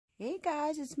Hey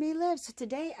guys, it's me, Liv. So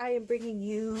today I am bringing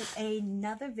you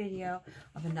another video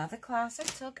of another class I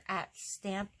took at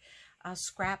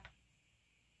Scrapbook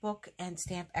and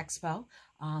Stamp Expo,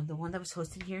 the one that was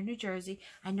hosted here in New Jersey.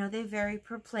 I know they vary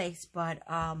per place, but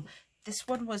this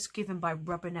one was given by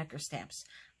Rubbernecker Stamps.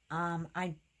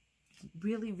 I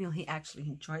really actually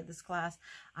enjoyed this class.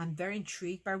 I'm very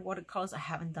intrigued by watercolors. I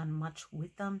haven't done much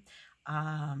with them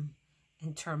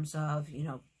in terms of,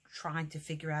 trying to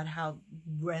figure out how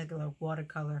regular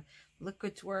watercolor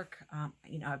liquids work.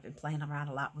 I've been playing around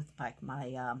a lot with like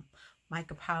my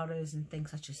mica powders and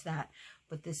things such as that,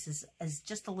 but this is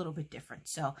just a little bit different.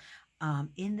 So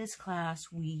in this class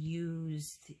we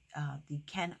used the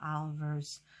Ken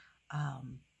Oliver's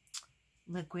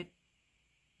liquid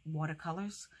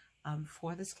watercolors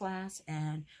for this class,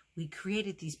 and we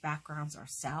created these backgrounds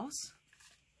ourselves.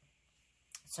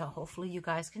 So hopefully you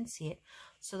guys can see it.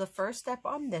 So the first step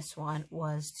on this one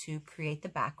was to create the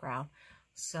background.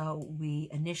 So we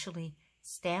initially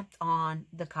stamped on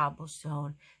the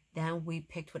cobblestone. Then we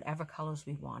picked whatever colors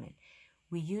we wanted.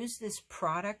 We used this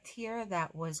product here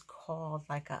that was called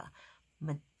like a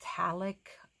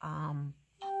metallic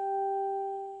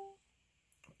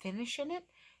finish in it.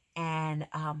 And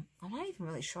I'm not even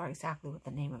really sure exactly what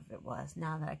the name of it was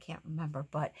now that I can't remember,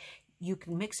 but you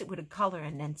can mix it with a color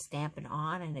and then stamp it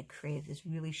on, and it created this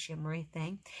really shimmery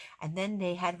thing. And then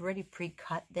they had already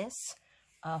pre-cut this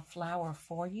flower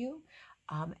for you.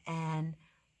 And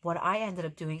what I ended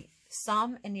up doing,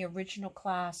 some in the original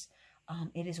class,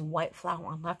 it is a white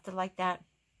flower and left it like that.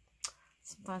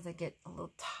 Sometimes I get a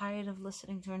little tired of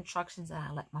listening to instructions and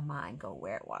I let my mind go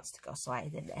where it wants to go. So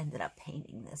I ended up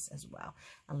painting this as well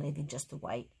and leaving just the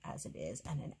white as it is,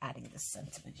 and then adding the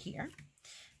sentiment here.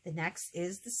 The next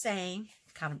is the same.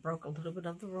 Kind of broke a little bit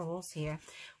of the rules here,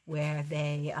 where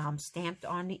they stamped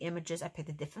on the images. I picked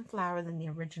a different flower than the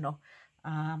original.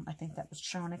 I think that was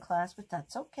shown in class, but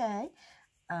that's okay.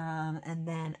 And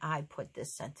then I put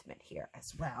this sentiment here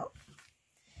as well.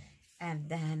 And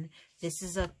then this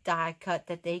is a die cut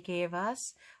that they gave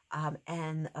us,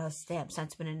 and a stamp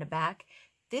sentiment in the back.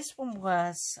 This one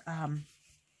was, and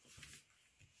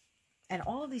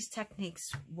all of these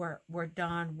techniques were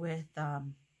done with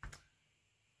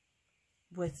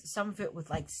some of it with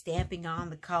like stamping on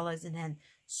the colors and then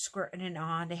squirting it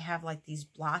on. They have like these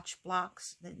blotch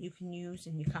blocks that you can use,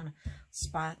 and you kind of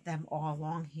spot them all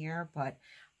along here. But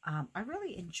I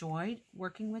really enjoyed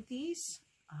working with these.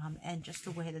 And just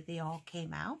the way that they all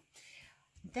came out.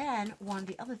 Then one of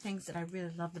the other things that I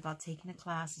really loved about taking the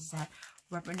class is that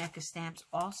Rubbernecker Stamps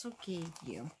also gave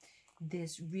you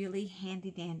this really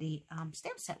handy dandy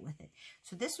stamp set with it.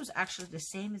 So this was actually the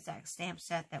same exact stamp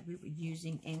set that we were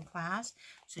using in class.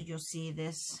 So you'll see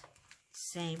this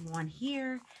same one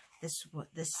here. This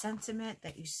sentiment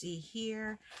that you see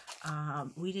here.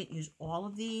 We didn't use all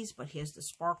of these, but here's the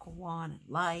sparkle one, and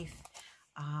life.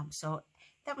 So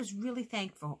that was really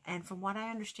thankful. And from what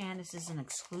I understand, this is an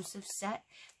exclusive set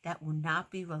that will not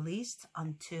be released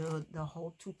until the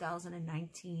whole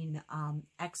 2019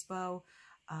 Expo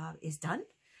is done.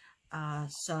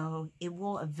 So it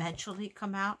will eventually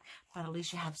come out, but at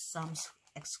least you have some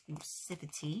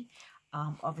exclusivity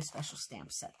of a special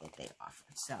stamp set that they offer.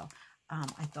 So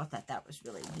I thought that was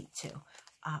really neat too.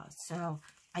 So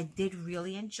I did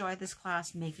really enjoy this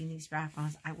class, making these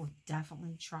backgrounds. I will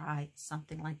definitely try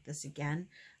something like this again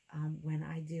when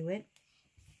I do it.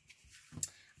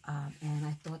 And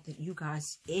I thought that you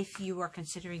guys, if you are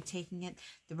considering taking it,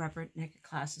 the Rubbernecker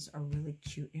classes are really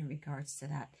cute in regards to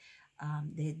that.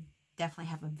 They definitely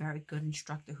have a very good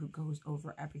instructor who goes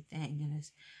over everything and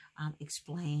is,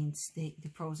 explains the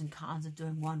pros and cons of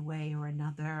doing one way or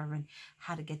another, and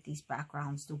how to get these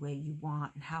backgrounds the way you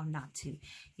want, and how not to,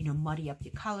 muddy up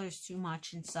your colors too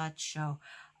much and such. So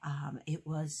it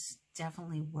was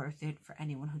definitely worth it for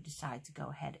anyone who decides to go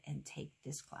ahead and take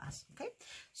this class. Okay,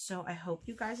 so I hope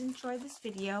you guys enjoyed this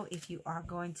video. If you are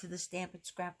going to the Stamp and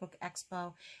Scrapbook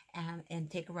Expo and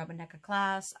take a Rubbernecker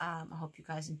class, I hope you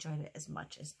guys enjoyed it as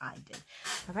much as I did.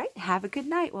 All right, have a good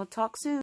night. We'll talk soon.